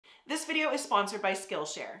This video is sponsored by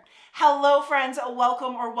Skillshare. Hello friends,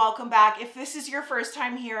 welcome or welcome back. If this is your first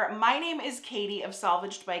time here, my name is Katie of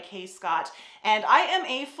Salvaged by K. Scott, and I am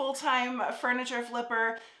a full-time furniture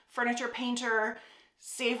flipper, furniture painter,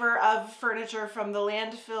 saver of furniture from the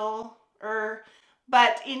landfill.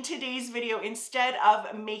 But in today's video, instead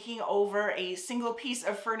of making over a single piece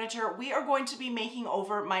of furniture, we are going to be making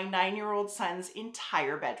over my 9-year-old son's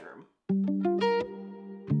entire bedroom.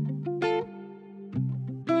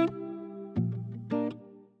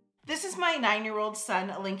 This is my 9-year-old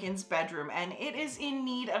son Lincoln's bedroom, and it is in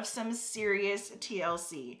need of some serious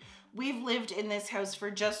TLC. We've lived in this house for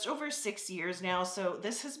just over 6 years now, so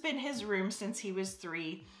this has been his room since he was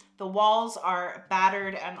 3. The walls are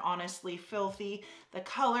battered and honestly filthy. The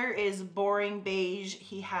color is boring beige.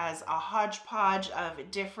 He has a hodgepodge of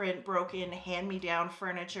different broken hand-me-down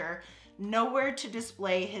furniture, nowhere to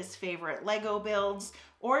display his favorite Lego builds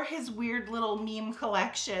or his weird little meme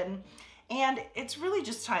collection. And it's really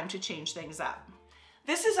just time to change things up.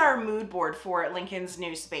 This is our mood board for Lincoln's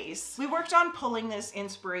new space. We worked on pulling this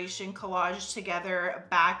inspiration collage together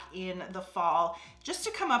back in the fall just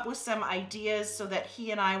to come up with some ideas so that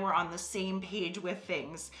he and I were on the same page with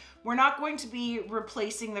things. We're not going to be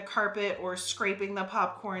replacing the carpet or scraping the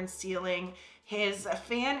popcorn ceiling. His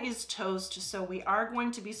fan is toast, so we are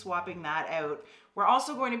going to be swapping that out. We're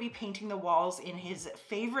also going to be painting the walls in his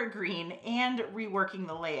favorite green and reworking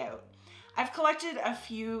the layout. I've collected a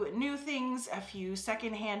few new things, a few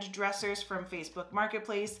secondhand dressers from Facebook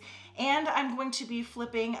Marketplace, and I'm going to be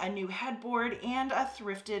flipping a new headboard and a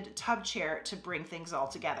thrifted tub chair to bring things all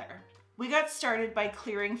together. We got started by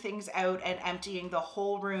clearing things out and emptying the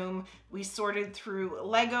whole room. We sorted through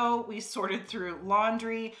Lego, we sorted through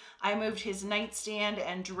laundry. I moved his nightstand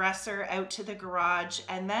and dresser out to the garage,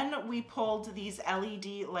 and then we pulled these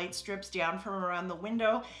LED light strips down from around the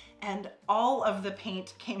window, and all of the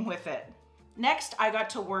paint came with it. Next, I got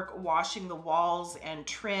to work washing the walls and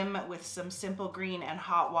trim with some simple green and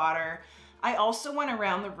hot water. I also went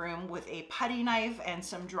around the room with a putty knife and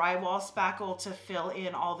some drywall spackle to fill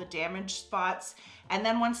in all the damaged spots. And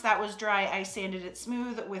then once that was dry, I sanded it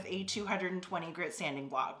smooth with a 220 grit sanding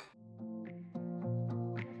block.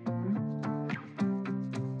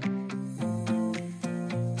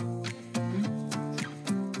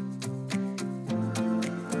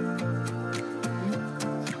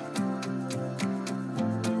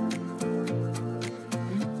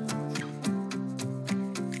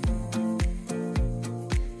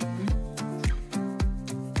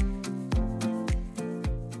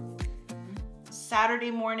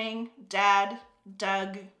 Saturday morning, Dad,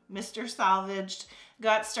 Doug, Mr. Salvaged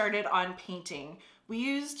got started on painting. We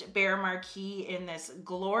used Behr Marquee in this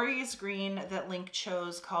glorious green that Link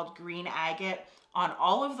chose called Green Agate on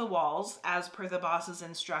all of the walls as per the boss's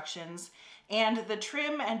instructions, and the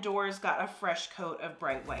trim and doors got a fresh coat of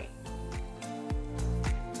bright white.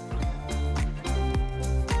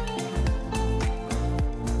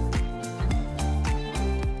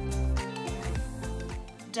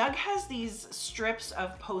 Doug has these strips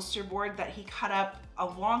of poster board that he cut up a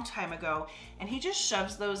long time ago, and he just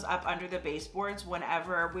shoves those up under the baseboards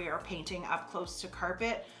whenever we are painting up close to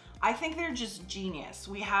carpet. I think they're just genius.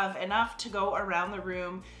 We have enough to go around the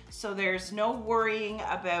room, so there's no worrying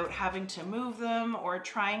about having to move them or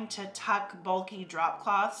trying to tuck bulky drop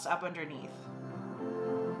cloths up underneath.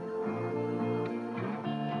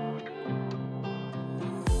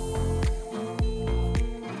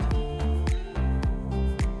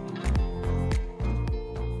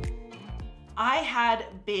 I had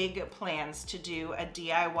big plans to do a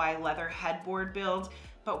DIY leather headboard build,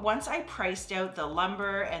 but once I priced out the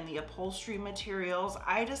lumber and the upholstery materials,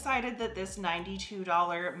 I decided that this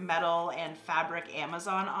 $92 metal and fabric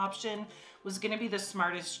Amazon option was going to be the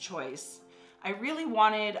smartest choice. I really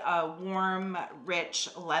wanted a warm, rich,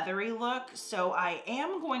 leathery look, so I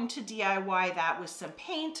am going to DIY that with some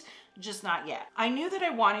paint, just not yet. I knew that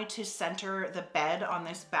I wanted to center the bed on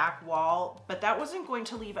this back wall, but that wasn't going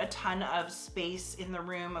to leave a ton of space in the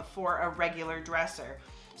room for a regular dresser.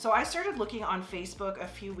 So I started looking on Facebook a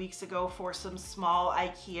few weeks ago for some small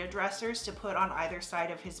IKEA dressers to put on either side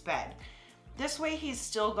of his bed. This way he's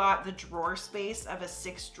still got the drawer space of a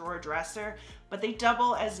 6-drawer dresser, but they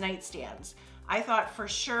double as nightstands. I thought for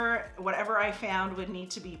sure whatever I found would need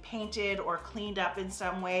to be painted or cleaned up in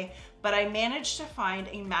some way, but I managed to find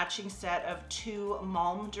a matching set of 2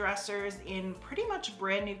 Malm dressers in pretty much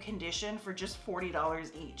brand new condition for just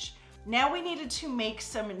 $40 each. Now we needed to make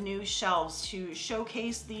some new shelves to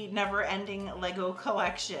showcase the never-ending Lego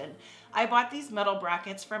collection. I bought these metal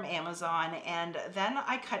brackets from Amazon, and then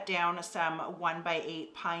I cut down some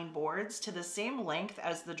 1x8 pine boards to the same length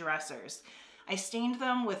as the dressers. I stained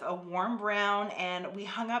them with a warm brown, and we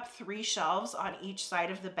hung up 3 shelves on each side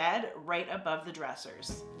of the bed right above the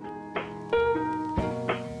dressers.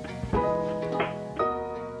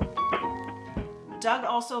 Doug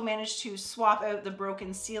also managed to swap out the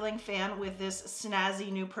broken ceiling fan with this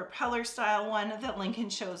snazzy new propeller style one that Lincoln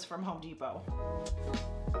chose from Home Depot.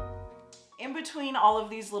 In between all of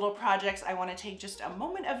these little projects, I want to take just a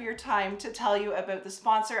moment of your time to tell you about the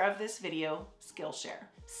sponsor of this video, Skillshare.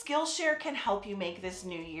 Skillshare can help you make this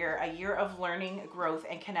new year a year of learning, growth,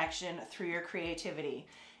 and connection through your creativity.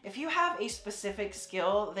 If you have a specific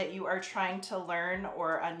skill that you are trying to learn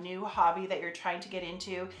or a new hobby that you're trying to get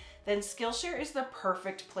into, then Skillshare is the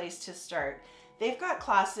perfect place to start. They've got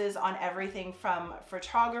classes on everything from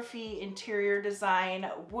photography, interior design,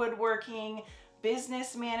 woodworking,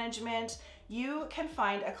 business management. You can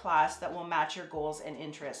find a class that will match your goals and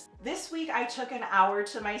interests. This week, I took an hour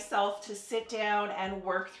to myself to sit down and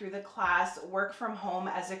work through the class, Work from Home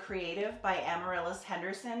as a Creative by Amaryllis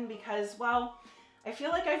Henderson, because, well, I feel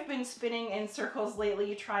like I've been spinning in circles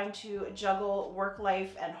lately trying to juggle work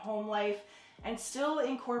life and home life and still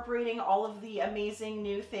incorporating all of the amazing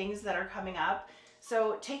new things that are coming up.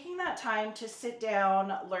 So taking that time to sit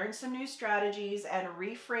down, learn some new strategies, and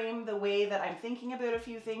reframe the way that I'm thinking about a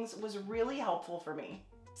few things was really helpful for me.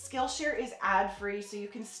 Skillshare is ad-free, so you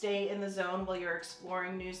can stay in the zone while you're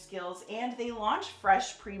exploring new skills, and they launch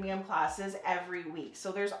fresh premium classes every week,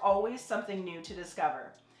 so there's always something new to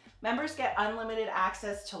discover. Members get unlimited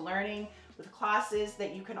access to learning with classes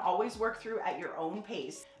that you can always work through at your own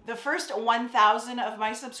pace. The first 1,000 of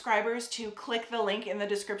my subscribers to click the link in the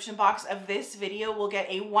description box of this video will get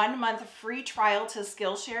a 1-month free trial to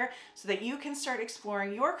Skillshare so that you can start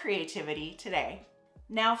exploring your creativity today.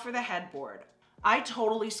 Now for the headboard. I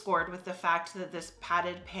totally scored with the fact that this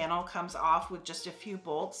padded panel comes off with just a few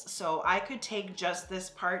bolts, so I could take just this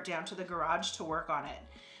part down to the garage to work on it.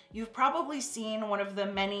 You've probably seen one of the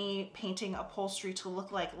many painting upholstery to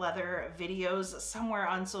look like leather videos somewhere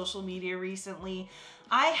on social media recently.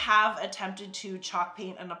 I have attempted to chalk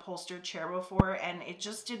paint an upholstered chair before and it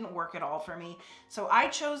just didn't work at all for me. So I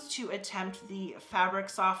chose to attempt the fabric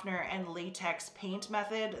softener and latex paint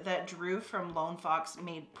method that Drew from Lone Fox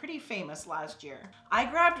made pretty famous last year. I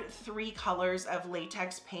grabbed 3 colors of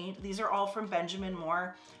latex paint. These are all from Benjamin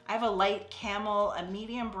Moore. I have a light camel, a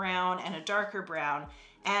medium brown, and a darker brown.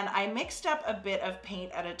 And I mixed up a bit of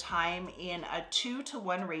paint at a time in a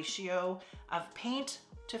 2-to-1 ratio of paint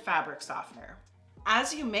to fabric softener.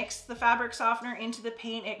 As you mix the fabric softener into the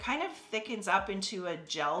paint, it kind of thickens up into a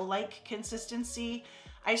gel-like consistency.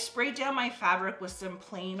 I sprayed down my fabric with some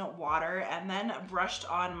plain water and then brushed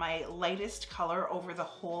on my lightest color over the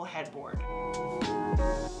whole headboard.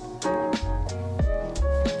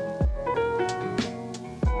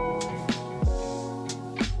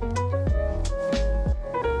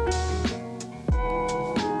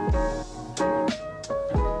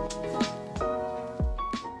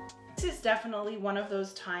 Definitely one of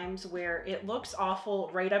those times where it looks awful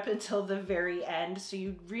right up until the very end, so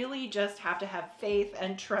you really just have to have faith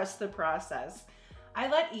and trust the process. I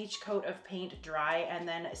let each coat of paint dry and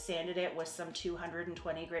then sanded it with some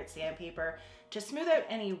 220 grit sandpaper to smooth out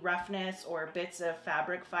any roughness or bits of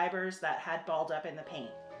fabric fibers that had balled up in the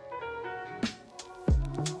paint.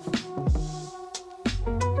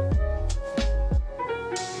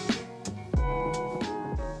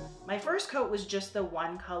 My first coat was just the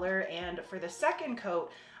one color, and for the second coat,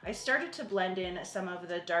 I started to blend in some of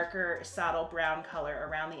the darker saddle brown color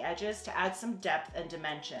around the edges to add some depth and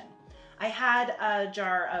dimension. I had a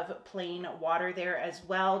jar of plain water there as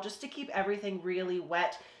well, just to keep everything really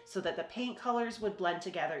wet so that the paint colors would blend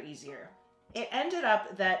together easier. It ended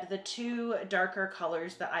up that the 2 darker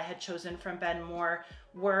colors that I had chosen from Ben Moore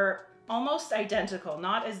were almost identical,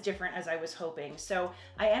 not as different as I was hoping. So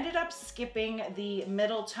I ended up skipping the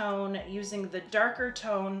middle tone, using the darker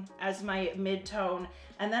tone as my mid-tone,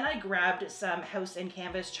 and then I grabbed some House and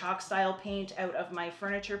Canvas chalk style paint out of my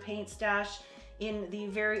furniture paint stash in the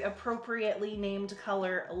very appropriately named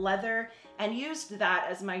color Leather and used that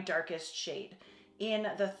as my darkest shade. In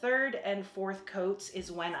the 3rd and 4th coats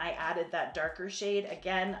is when I added that darker shade,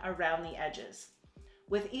 again around the edges.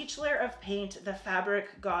 With each layer of paint, the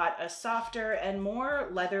fabric got a softer and more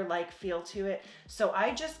leather-like feel to it, so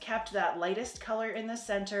I just kept that lightest color in the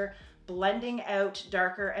center, blending out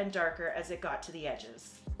darker and darker as it got to the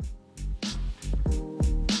edges.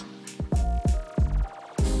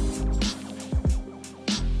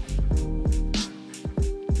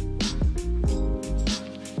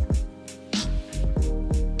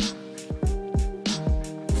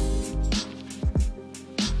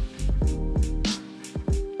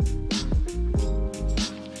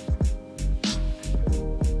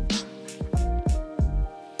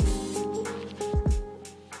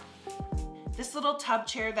 tub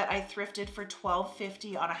chair that I thrifted for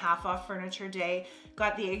 $12.50 on a half off furniture day.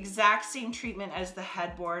 Got the exact same treatment as the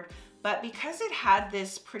headboard, but because it had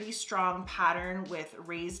this pretty strong pattern with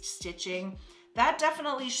raised stitching, that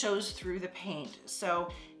definitely shows through the paint. So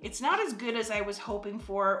it's not as good as I was hoping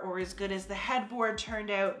for or as good as the headboard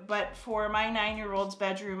turned out, but for my 9-year-old's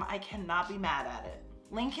bedroom, I cannot be mad at it.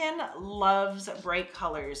 Lincoln loves bright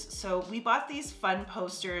colors, so we bought these fun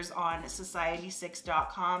posters on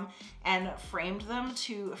society6.com and framed them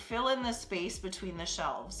to fill in the space between the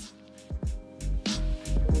shelves.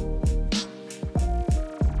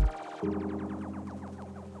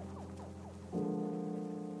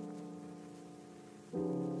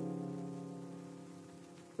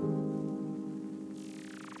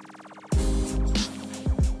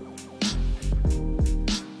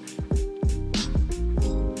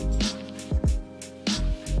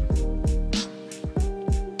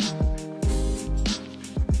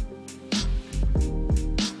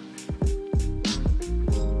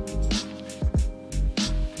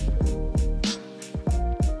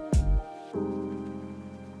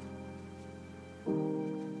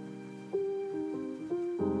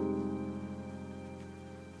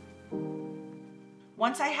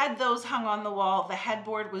 Once I had those hung on the wall, the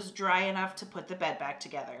headboard was dry enough to put the bed back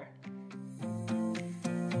together.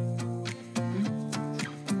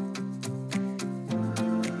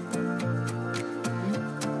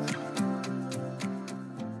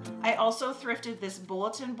 I also thrifted this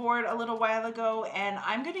bulletin board a little while ago, and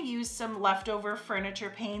I'm going to use some leftover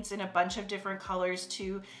furniture paints in a bunch of different colors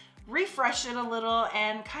to refresh it a little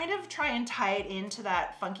and kind of try and tie it into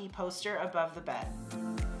that funky poster above the bed.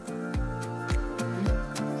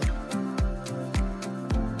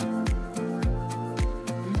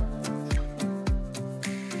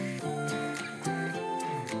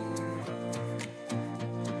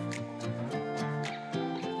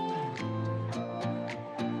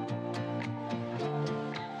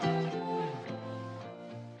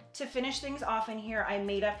 To finish things off in here, I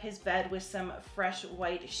made up his bed with some fresh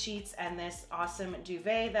white sheets and this awesome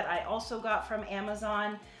duvet that I also got from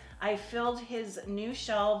Amazon. I filled his new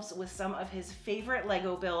shelves with some of his favorite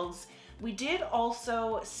Lego builds. We did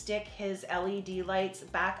also stick his LED lights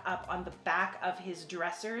back up on the back of his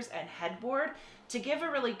dressers and headboard to give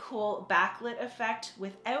a really cool backlit effect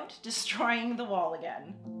without destroying the wall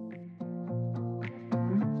again.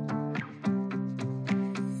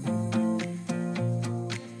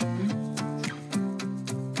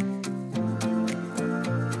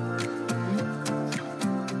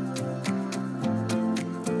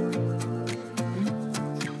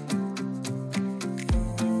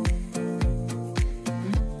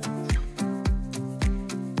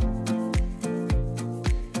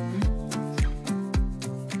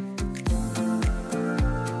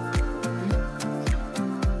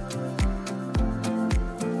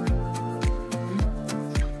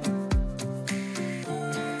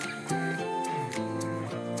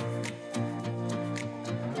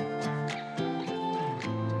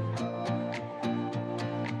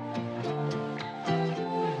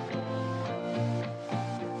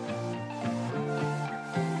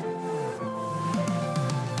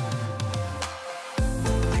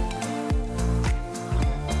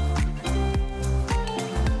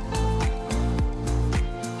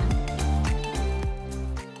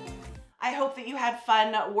 You had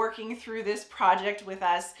fun working through this project with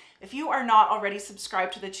us. If you are not already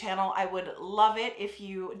subscribed to the channel, I would love it if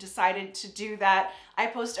you decided to do that. I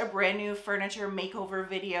post a brand new furniture makeover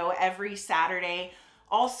video every Saturday.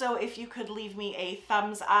 Also, if you could leave me a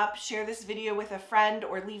thumbs up, share this video with a friend,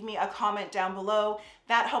 or leave me a comment down below,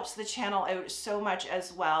 that helps the channel out so much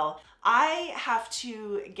as well. I have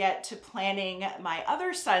to get to planning my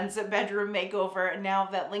other son's bedroom makeover now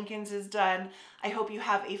that Lincoln's is done. I hope you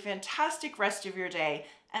have a fantastic rest of your day,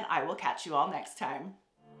 and I will catch you all next time.